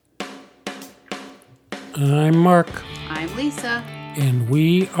I'm Mark, I'm Lisa. and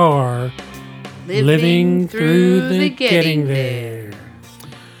we are living through the getting there.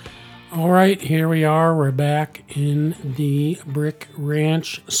 All right, here we are. We're back in the Brick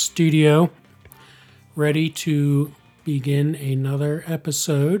Ranch studio, ready to begin another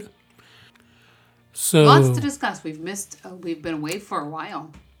episode. So, Lots to discuss. We've been away for a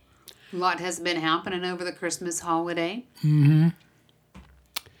while. A lot has been happening over the Christmas holiday. Mm-hmm.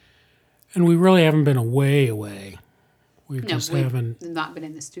 And we really haven't been away. We've haven't not been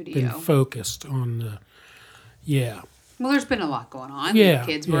in the studio. been focused on the, Well, there's been a lot going on. Yeah, The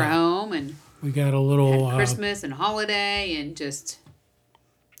kids were home and we got a little Christmas and holiday and just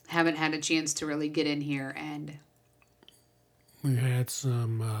haven't had a chance to really get in here and we had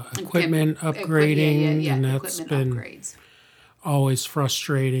some equipment upgrading, and that's been upgrades. Always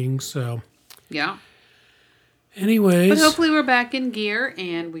frustrating. So, yeah. Anyways, but hopefully we're back in gear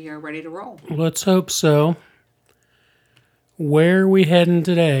and we are ready to roll. Let's hope so. Where are we heading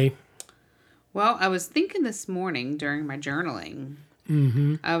today? Well, I was thinking this morning during my journaling.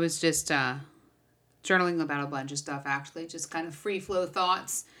 Mm-hmm. I was just journaling about a bunch of stuff, actually, just kind of free flow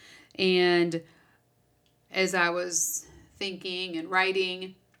thoughts. And as I was thinking and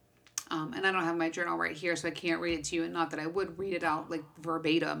writing, and I don't have my journal right here, so I can't read it to you. And not that I would read it out like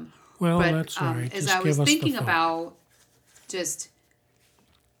verbatim. Well, but, that's all right. As I was thinking about just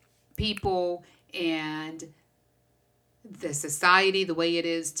people and the society, the way it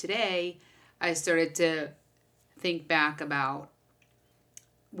is today, I started to think back about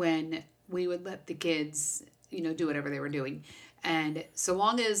when we would let the kids, do whatever they were doing. And so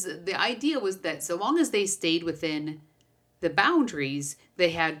long as the idea was that so long as they stayed within the boundaries,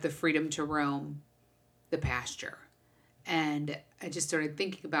 they had the freedom to roam the pasture. And I just started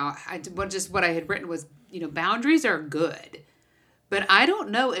thinking about what I had written was, boundaries are good. But I don't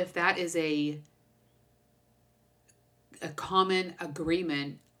know if that is a common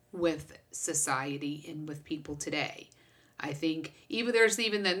agreement with society and with people today. I think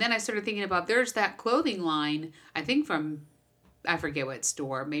then I started thinking about there's that clothing line, I think from, I forget what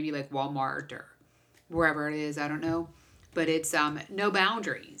store, maybe like Walmart or wherever it is, I don't know. But it's no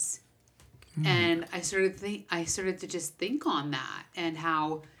boundaries. And I started to just think on that and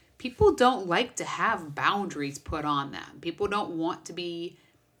how people don't like to have boundaries put on them. People don't want to be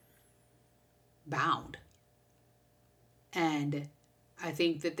bound. And I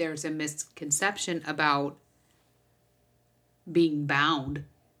think that there's a misconception about being bound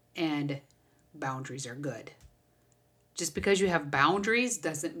and boundaries are good. Just because you have boundaries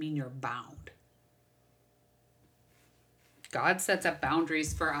doesn't mean you're bound. God sets up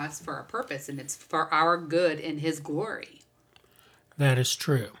boundaries for us for a purpose, and it's for our good and His glory. That is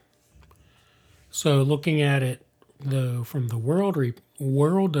true. So looking at it, though, from the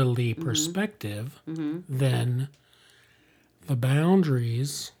worldly perspective, then the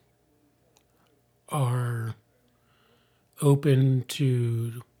boundaries are open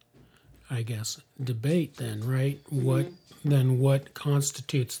to, I guess, debate then, right? What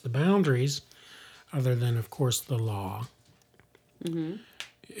constitutes the boundaries, other than, of course, the law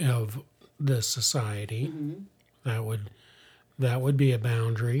of the society. That would be a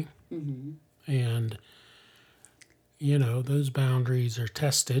boundary. And, those boundaries are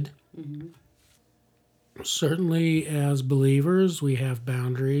tested. Certainly, as believers, we have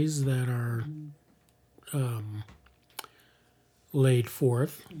boundaries that are laid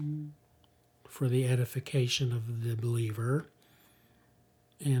forth for the edification of the believer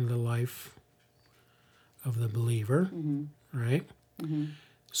and the life of the believer, right?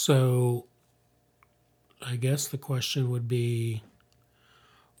 So, I guess the question would be,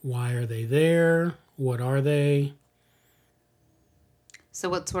 why are they there? What are they? So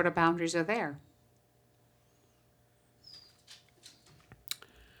what sort of boundaries are there?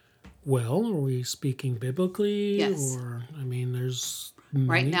 Well, are we speaking biblically? Yes. Or, there's many.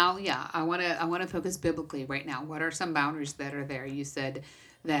 Right now, yeah. I want to focus biblically right now. What are some boundaries that are there? You said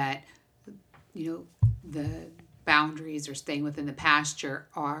that, the boundaries or staying within the pasture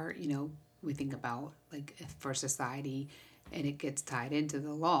are, we think about like for society and it gets tied into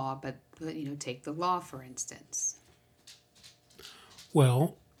the law, but take the law, for instance.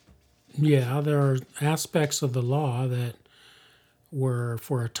 Well, yeah, there are aspects of the law that were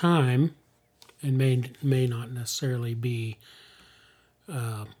for a time and may not necessarily be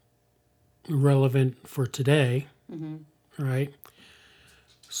relevant for today, right?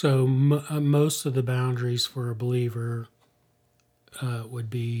 So most of the boundaries for a believer would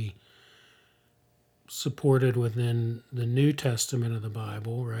be supported within the New Testament of the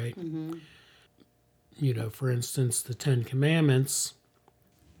Bible, right? For instance, the Ten Commandments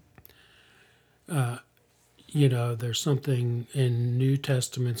there's something in New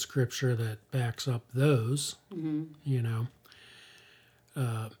Testament scripture that backs up those, you know.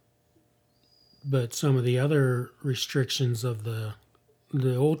 But some of the other restrictions of the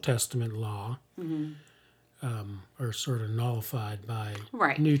Old Testament law are sort of nullified by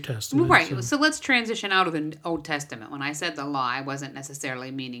Right. New Testament. Right. So let's transition out of the Old Testament. When I said the law, I wasn't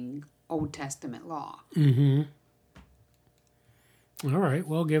necessarily meaning Old Testament law. All right.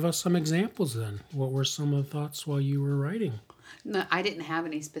 Well, give us some examples then. What were some of the thoughts while you were writing? No, I didn't have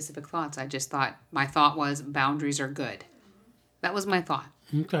any specific thoughts. I just thought, my thought was boundaries are good. That was my thought.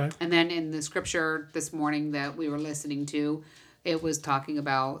 Okay. And then in the scripture this morning that we were listening to, it was talking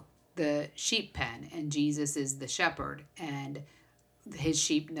about the sheep pen, and Jesus is the shepherd, and his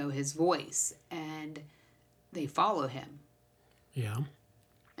sheep know his voice, and they follow him. Yeah.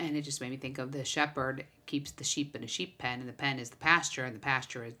 And it just made me think of the shepherd keeps the sheep in a sheep pen, and the pen is the pasture, and the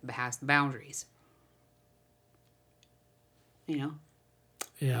pasture has the boundaries. You know?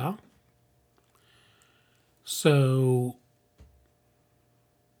 Yeah. So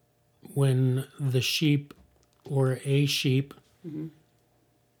when the sheep or a sheep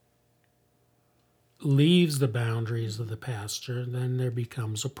leaves the boundaries of the pasture, then there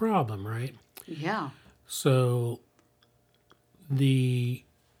becomes a problem, right? Yeah. So the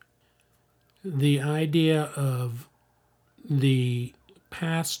idea of the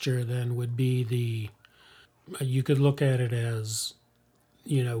pasture then would be you could look at it as,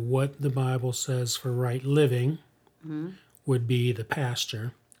 what the Bible says for right living would be the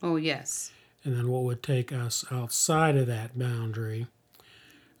pasture. Oh, yes. And then what would take us outside of that boundary,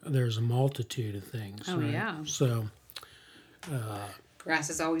 there's a multitude of things. Oh, right? yeah. So, Grass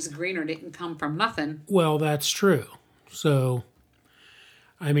is always greener didn't come from nothing. well, that's true. So,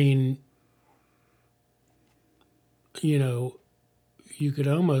 I mean, you could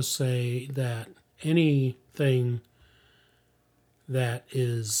almost say that anything that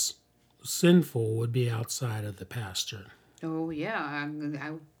is sinful would be outside of the pasture. Oh, yeah.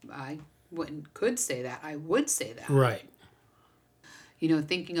 I could say that. I would say that. Right.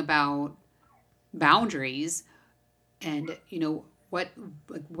 Thinking about boundaries and, what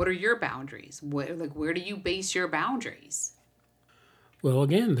are your boundaries? Where do you base your boundaries? Well,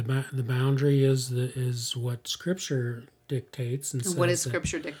 again, the boundary is what Scripture dictates and says. What does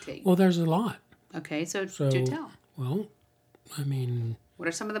Scripture dictate? Well, there's a lot. Okay, so do tell. Well, I mean, what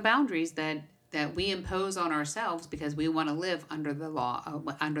are some of the boundaries that we impose on ourselves because we want to live under the law,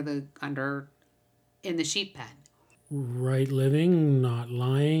 in the sheep pen? Right living, not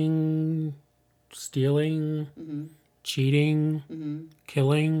lying, stealing, cheating,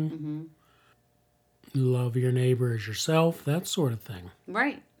 killing, love your neighbor as yourself, that sort of thing.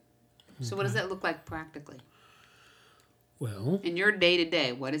 Right. So what does that look like practically? Well, in your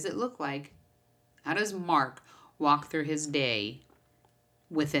day-to-day, what does it look like? How does Mark walk through his day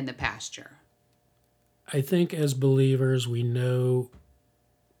within the pasture? I think as believers, we know,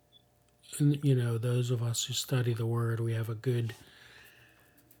 those of us who study the Word, we have a good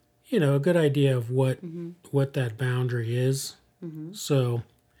idea of what that boundary is. So,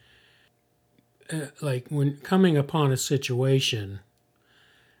 like when coming upon a situation,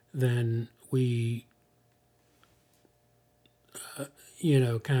 then we,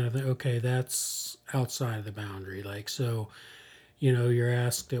 kind of think, okay, that's outside of the boundary. Like, so, you're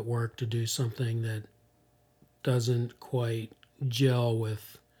asked at work to do something that doesn't quite gel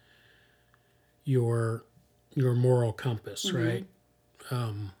with your moral compass, right?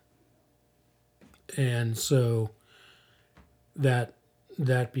 And so that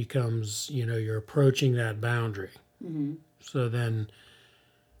becomes, you're approaching that boundary. So then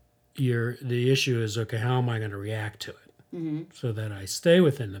the issue is, okay, how am I going to react to it so that I stay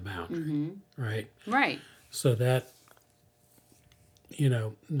within the boundary, right? Right. So that,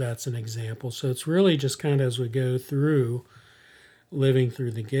 that's an example. So it's really just kind of as we go through living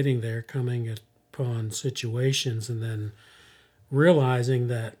through the getting there, coming upon situations and then realizing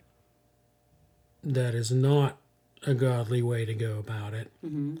that is not a godly way to go about it,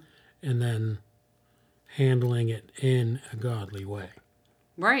 and then handling it in a godly way.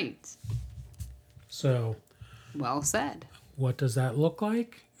 Right. So, well said. What does that look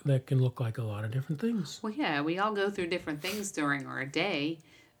like? That can look like a lot of different things. Well, yeah, we all go through different things during our day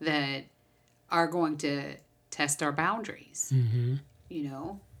that are going to test our boundaries,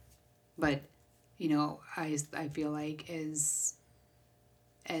 But, I feel like as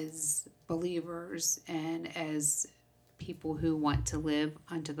believers and as people who want to live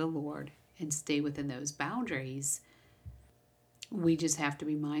unto the Lord and stay within those boundaries, we just have to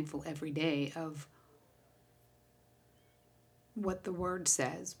be mindful every day of what the Word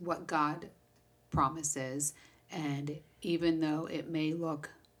says, what God promises, And even though it may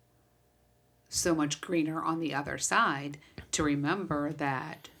look so much greener on the other side, to remember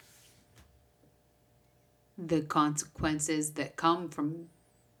that the consequences that come from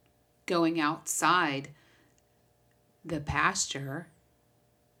going outside the pasture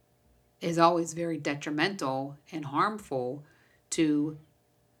is always very detrimental and harmful to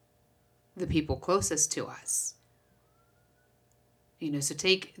the people closest to us. So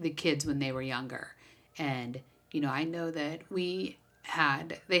take the kids when they were younger. And, I know that they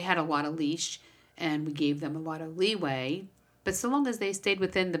had a lot of leash and we gave them a lot of leeway. But so long as they stayed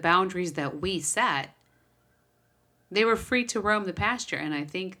within the boundaries that we set, they were free to roam the pasture. And I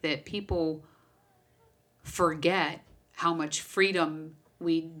think that people forget how much freedom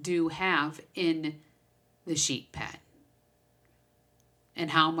we do have in the sheep pen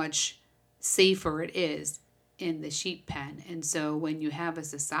and how much safer it is in the sheep pen. And so when you have a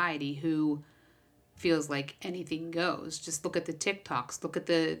society who feels like anything goes, just look at the TikToks, look at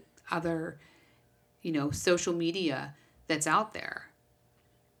the other, social media that's out there.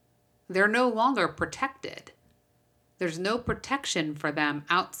 They're no longer protected. There's no protection for them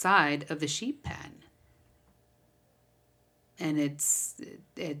outside of the sheep pen. And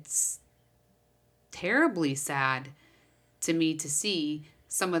it's terribly sad to me to see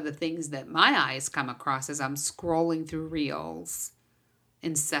some of the things that my eyes come across as I'm scrolling through reels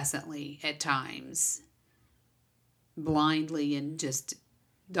incessantly at times, blindly and just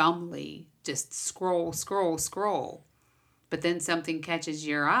dumbly, just scroll. But then something catches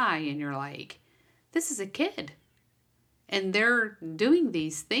your eye and you're like, this is a kid. And they're doing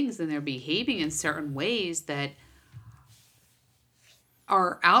these things and they're behaving in certain ways that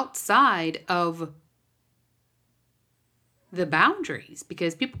are outside of the boundaries,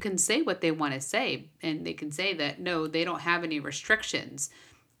 because people can say what they want to say and they can say that no, they don't have any restrictions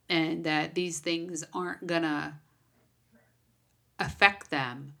and that these things aren't gonna affect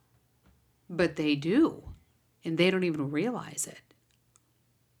them, but they do, and they don't even realize it.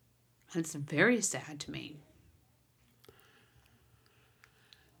 It's very sad to me.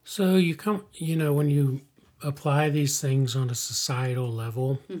 So when you apply these things on a societal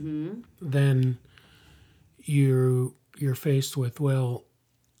level, then you're faced with,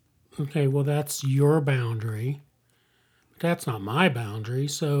 that's your boundary. That's not my boundary.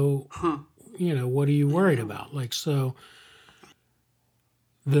 So, what are you worried about? So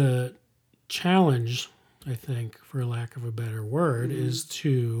the challenge, I think, for lack of a better word, is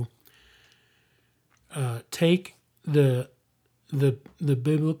to take the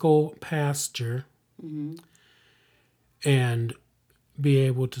biblical pasture and be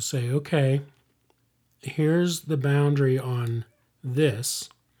able to say, okay, here's the boundary on this,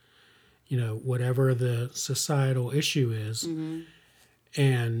 whatever the societal issue is,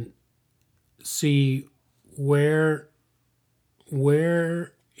 and see where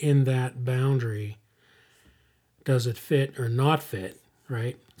in that boundary does it fit or not fit,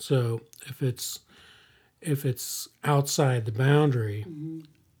 right? So if it's outside the boundary,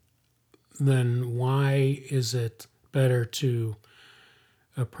 then why is it better to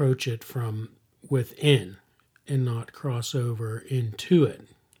approach it from within and not cross over into it?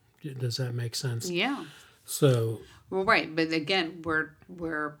 Does that make sense? Yeah. So, well, right, but again,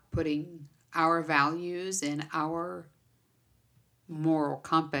 we're putting our values and our moral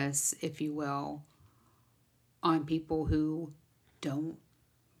compass, if you will, on people who don't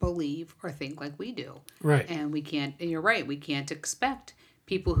believe or think like we do. right. And we can't, and you're right, we can't expect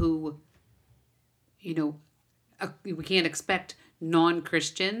people who, we can't expect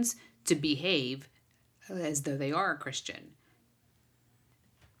non-Christians to behave as though they are a Christian.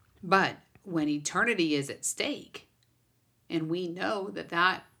 But when eternity is at stake, and we know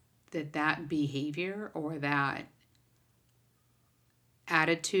that behavior or that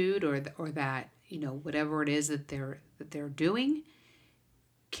attitude or that whatever it is that they're doing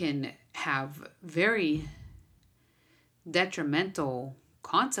can have very detrimental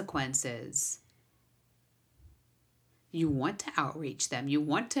consequences, you want to outreach them. You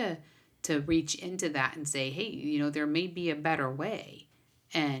want to reach into that and say, hey, there may be a better way.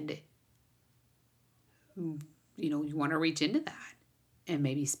 And, you want to reach into that and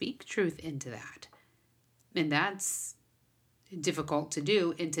maybe speak truth into that. And that's difficult to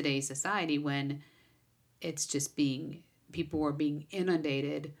do in today's society when it's just people are being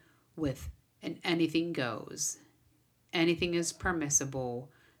inundated with an anything goes. Anything is permissible.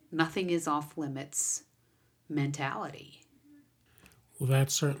 Nothing is off limits mentality. Well,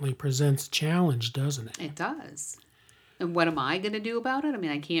 that certainly presents a challenge, doesn't it? It does. And what am I going to do about it? I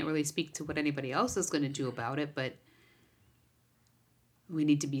mean, I can't really speak to what anybody else is going to do about it, but we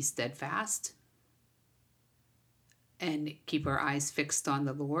need to be steadfast and keep our eyes fixed on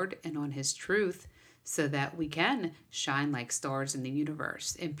the Lord and on His truth so that we can shine like stars in the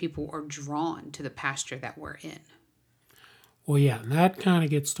universe and people are drawn to the pasture that we're in. Well, yeah, and that kind of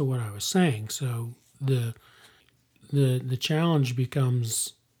gets to what I was saying. So the challenge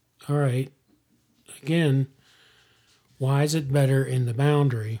becomes, all right, again, why is it better in the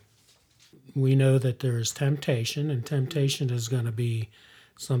boundary? We know that there is temptation, and temptation is going to be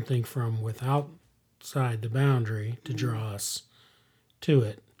something from outside the boundary to draw us to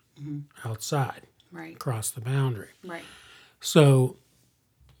it outside, Right. across the boundary. Right. So,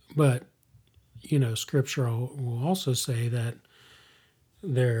 but, Scripture will also say that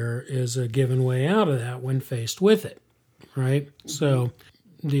there is a given way out of that when faced with it, right? So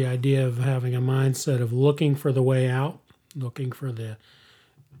the idea of having a mindset of looking for the way out, looking for the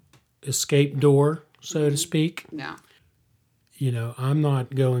escape door, so to speak. Yeah. I'm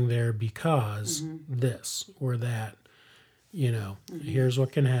not going there because this or that. Here's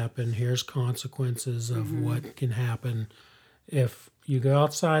what can happen. Here's consequences of what can happen if you go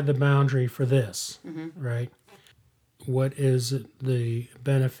outside the boundary for this, right? What is the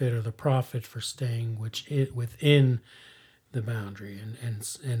benefit or the profit for staying within the boundary and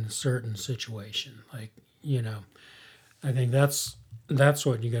in a certain situation? Like, I think that's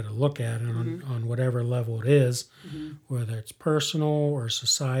what you got to look at on whatever level it is, whether it's personal or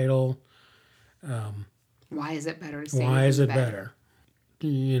societal. Why is it better to stay Why is it bed? better?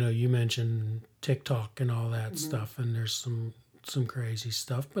 You mentioned TikTok and all that stuff, and there's some crazy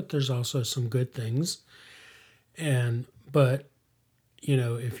stuff, but there's also some good things. But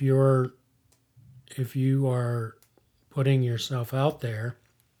if you are putting yourself out there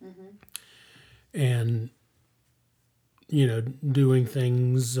and doing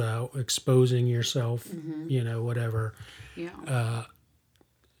things, exposing yourself, whatever, Yeah.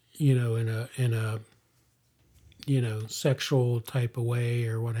 in a sexual type of way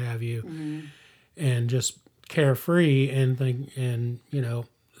or what have you, and just carefree and think, and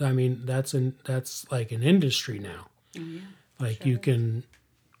I mean that's like an industry now. Like you can,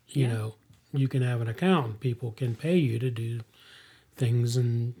 you can have an account. People can pay you to do things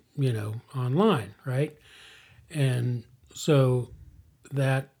and online, right? And so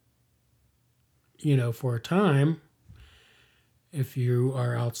that for a time, if you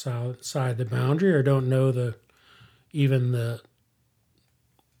are outside the boundary or don't know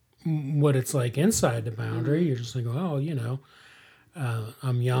what it's like inside the boundary, you're just like, oh,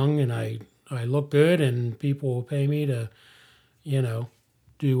 I'm young and I look good and people will pay me to,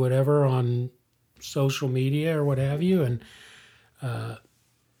 do whatever on social media or what have you. And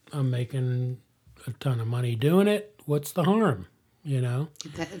I'm making a ton of money doing it. What's the harm?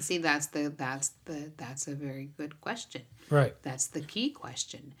 See, that's a very good question. Right. That's the key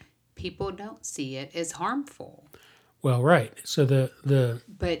question. People don't see it as harmful. Well, right. So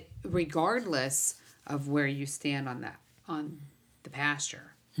but regardless of where you stand on the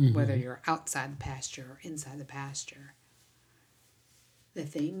pasture, whether you're outside the pasture or inside the pasture, the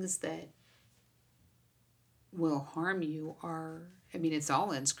things that will harm you are, it's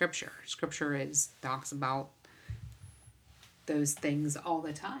all in Scripture. Scripture talks about those things all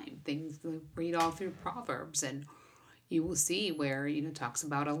the time. Things read all through Proverbs, and you will see where it talks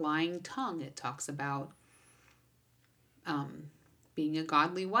about a lying tongue. It talks about being a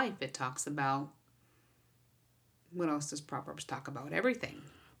godly wife. It talks about, what else does Proverbs talk about? Everything.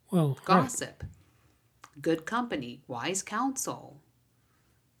 Well, gossip, good company, wise counsel,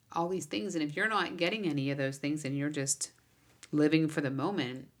 all these things. And if you're not getting any of those things and you're just living for the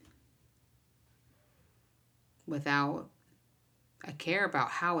moment without a care about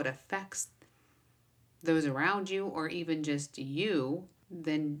how it affects those around you or even just you,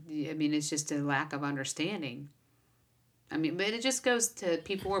 then it's just a lack of understanding. But it just goes to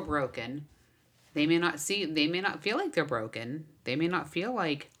people are broken. They may not feel like they're broken. They may not feel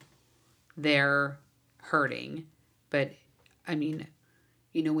like they're hurting. But,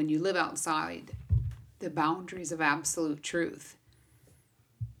 when you live outside the boundaries of absolute truth,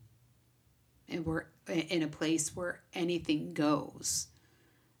 and we're in a place where anything goes,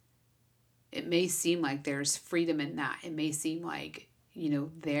 it may seem like there's freedom in that. It may seem like,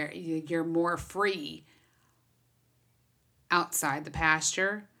 you're more free outside the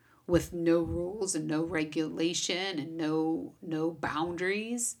pasture with no rules and no regulation and no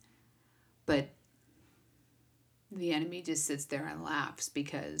boundaries. But the enemy just sits there and laughs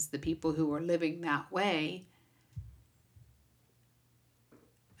because the people who are living that way,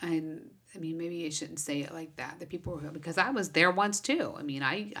 and maybe I shouldn't say it like that. The people because I was there once too.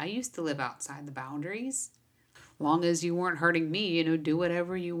 I used to live outside the boundaries. Long as you weren't hurting me, do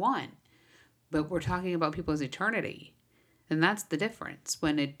whatever you want. but we're talking about people's eternity. And that's the difference.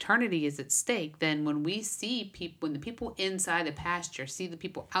 When eternity is at stake, then when we see people, when the people inside the pasture see the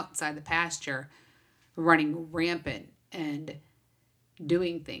people outside the pasture running rampant and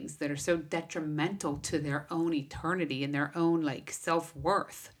doing things that are so detrimental to their own eternity and their own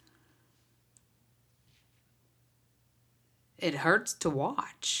self-worth, it hurts to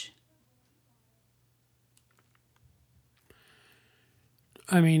watch.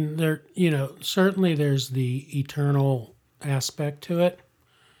 I mean, certainly there's the eternal aspect to it.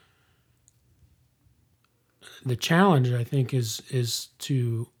 The challenge, I think, is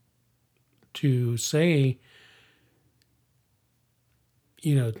to say,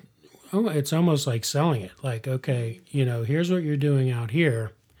 it's almost like selling it. Like, okay, here's what you're doing out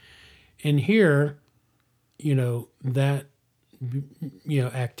here, and here, that,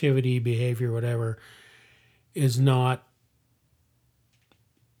 activity, behavior, whatever, is not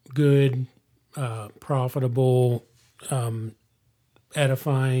good, profitable,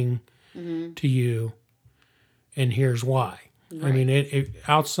 edifying to you, and here's why. Right. I mean, it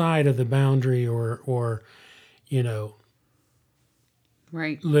outside of the boundary or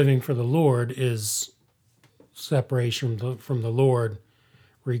right, living for the Lord is separation from the Lord,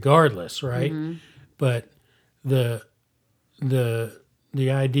 regardless, right? Mm-hmm. But the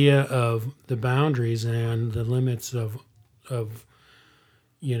idea of the boundaries and the limits of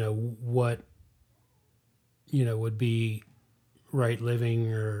what would be right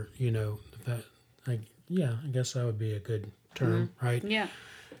living, or that, I guess that would be a good term, mm-hmm. right? Yeah,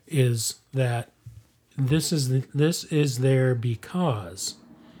 is that this is there because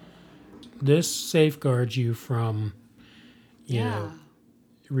this safeguards you from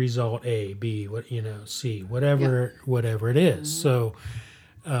result A, B, C, whatever it is.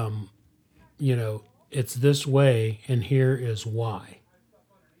 Mm-hmm. So it's this way, and here is why.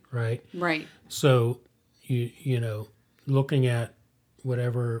 Right. So looking at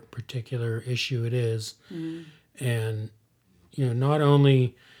whatever particular issue it is, mm-hmm. and not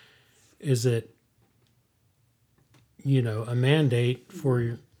only is it a mandate for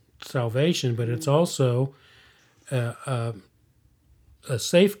your salvation, but it's also a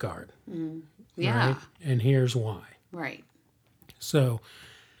safeguard. Mm-hmm. Yeah. Right? And here's why. Right. So,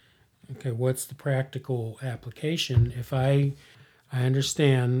 okay, what's the practical application? If I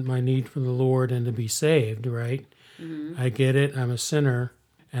understand my need for the Lord and to be saved, right? Mm-hmm. I get it. I'm a sinner,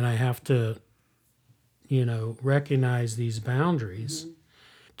 and I have to, recognize these boundaries, mm-hmm.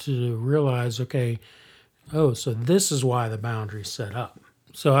 to realize, okay, so this is why the boundary's set up.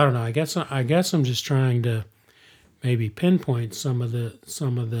 So I don't know. I guess I'm just trying to maybe pinpoint some of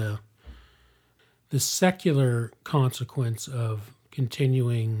the secular consequence of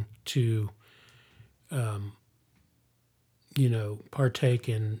continuing to partake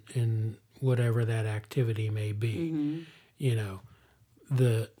in whatever that activity may be. Mm-hmm.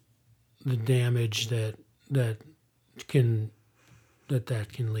 The damage that can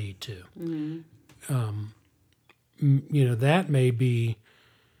lead to. Mm-hmm. That may be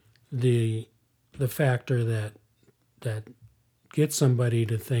the factor that gets somebody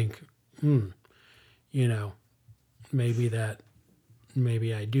to think,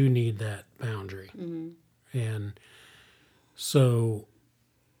 maybe I do need that boundary. Mm-hmm. And so,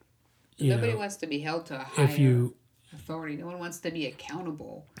 nobody wants to be held to a higher authority. No one wants to be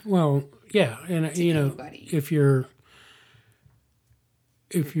accountable. Well, yeah, and anybody. if you're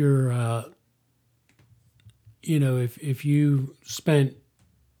if you spent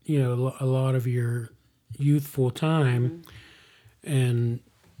a lot of your youthful time, mm-hmm. and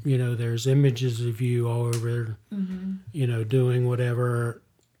there's images of you all over, mm-hmm. Doing whatever,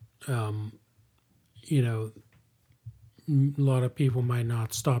 a lot of people might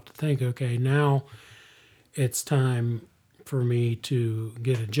not stop to think, okay, now it's time for me to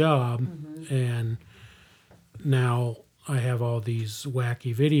get a job, mm-hmm. and now I have all these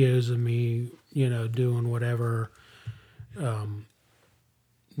wacky videos of me, doing whatever,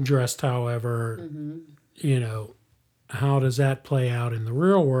 dressed however, mm-hmm. How does that play out in the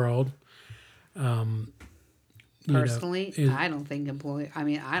real world? Personally, I don't think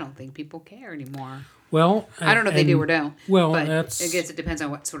I don't think people care anymore. Well, I don't know if they do or don't. Well, but I guess it depends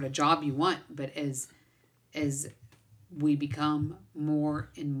on what sort of job you want. But as we become more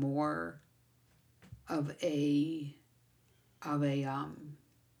and more of a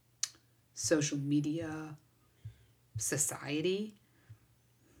social media society,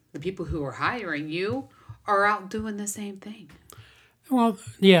 the people who are hiring you are out doing the same thing. Well,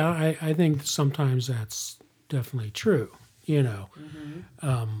 yeah, I think sometimes that's definitely true,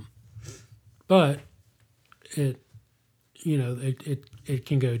 Mm-hmm. But it, it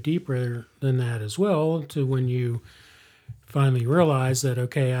can go deeper than that as well, to when you finally realize that,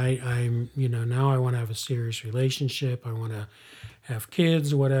 okay, I'm now I want to have a serious relationship, I want to have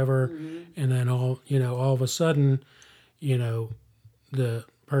kids, whatever, and then all of a sudden, the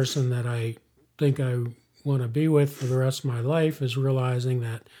person that I think I want to be with for the rest of my life is realizing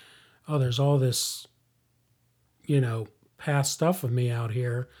that, oh, there's all this, past stuff of me out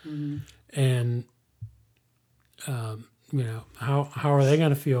here, and how are they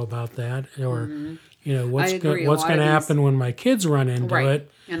going to feel about that, or what's I agree. what's going to happen when my kids run into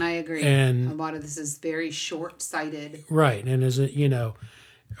it. And I agree. And a lot of this is very short-sighted. Right, and is it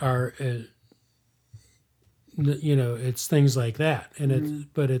are it's things like that, and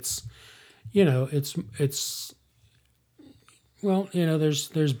it's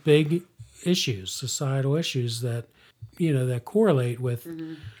there's big issues, societal issues that that correlate with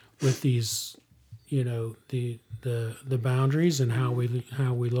these the boundaries and how we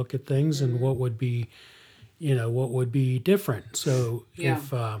look at things, and what would be different. So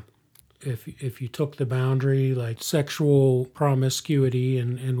if you took the boundary like sexual promiscuity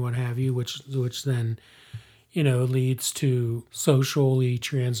and what have you, which then leads to socially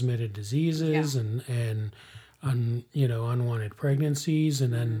transmitted diseases and unwanted pregnancies,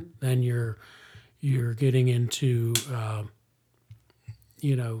 and then you're getting into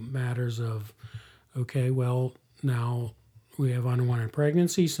matters of, okay, well, now we have unwanted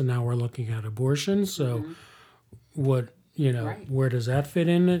pregnancy, so now we're looking at abortion. So what where does that fit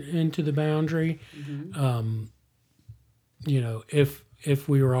into the boundary? If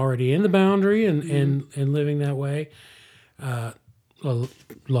we were already in the boundary and living that way, a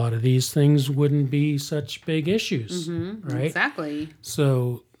lot of these things wouldn't be such big issues, right? Exactly.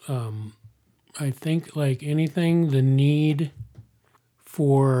 So I think, like anything, the need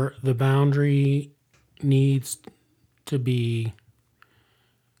for the boundary needs to be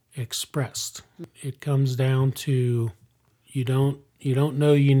expressed. It comes down to you don't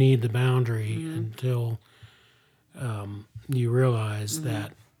know you need the boundary until you realize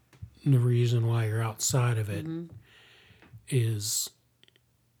that the reason why you're outside of it is,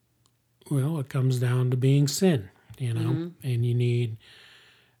 well, it comes down to being sin, and you need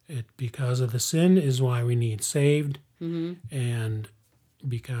it because of the sin is why we need saved, and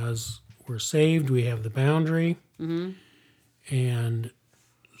because we're saved, we have the boundary, and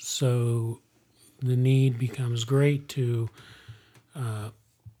so the need becomes great to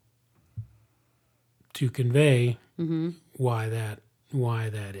convey why that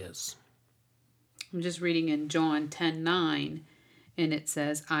is. I'm just reading in John 10:9, and it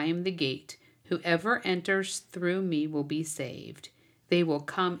says, I am the gate. Whoever enters through me will be saved. They will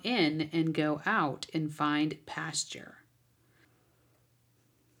come in and go out and find pasture.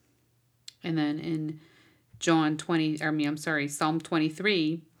 And then in Psalm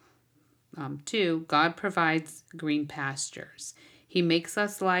 23, 2, God provides green pastures. He makes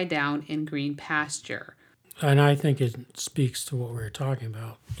us lie down in green pasture. And I think it speaks to what we were talking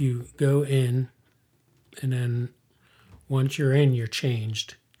about. You go in, and then once you're in, you're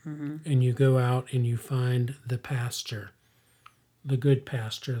changed. And you go out and you find the pasture, the good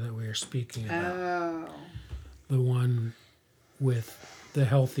pasture that we are speaking about. Oh. The one with the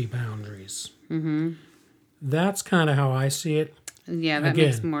healthy boundaries. That's kind of how I see it. Yeah, that Again,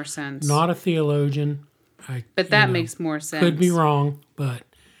 makes more sense. Not a theologian. But that makes more sense. Could be wrong, but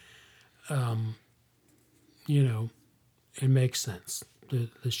it makes sense.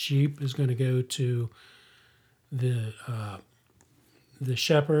 The sheep is going to go to the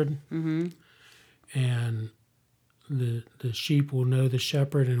shepherd, and the sheep will know the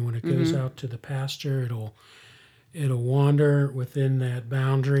shepherd, and when it goes out to the pasture, it'll wander within that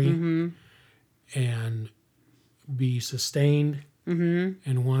boundary and be sustained.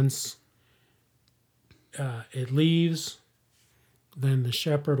 And once it leaves, then the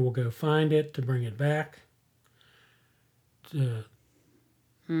shepherd will go find it to bring it back to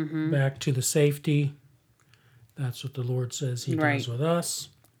the safety. That's what the Lord says he does with us.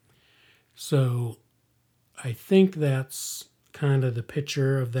 So I think that's kind of the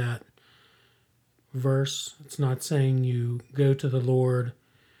picture of that verse. It's not saying you go to the Lord,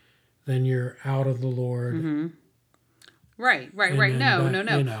 then you're out of the Lord. Right.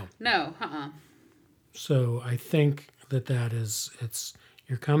 No. So I think that is,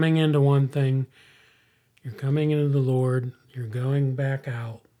 you're coming into one thing, you're coming into the Lord, you're going back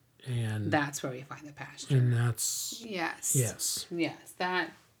out, and that's where we find the pasture. And that's yes,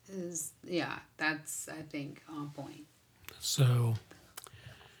 that is, that's, I think, on point. So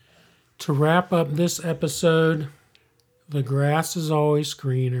to wrap up this episode, the grass is always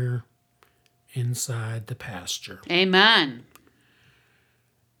greener inside the pasture. Amen.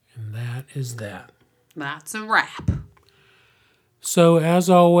 And that is that. That's a wrap. So, as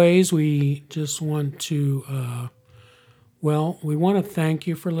always, we just want to, we want to thank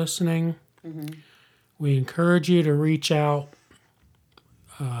you for listening. Mm-hmm. We encourage you to reach out.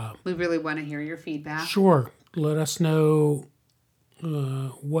 We really want to hear your feedback. Sure. Let us know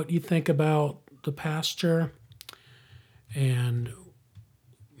what you think about the pasture and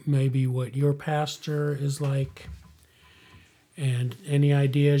maybe what your pasture is like. And any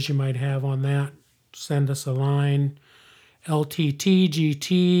ideas you might have on that, send us a line.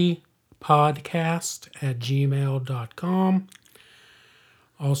 LTTGT podcast@gmail.com.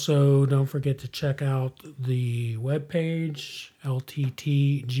 Also, don't forget to check out the webpage,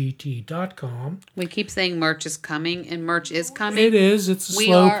 LTTGT.com. We keep saying merch is coming, and merch is coming. It is. It's a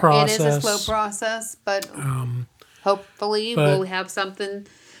slow process. It is a slow process, but hopefully we'll have something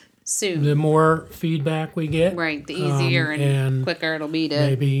soon. The more feedback we get, right, the easier and quicker it'll be to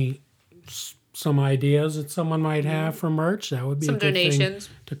maybe some ideas that someone might have for merch. That would be some a good donations.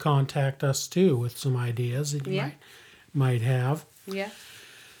 thing to contact us too with some ideas that you might have. Yeah.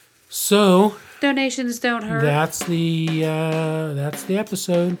 So donations don't hurt. That's the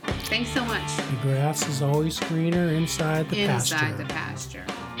episode. Thanks so much. The grass is always greener inside the pasture. Inside the pasture.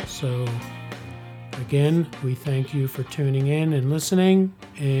 So again, we thank you for tuning in and listening,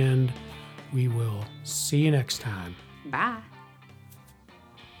 and we will see you next time. Bye.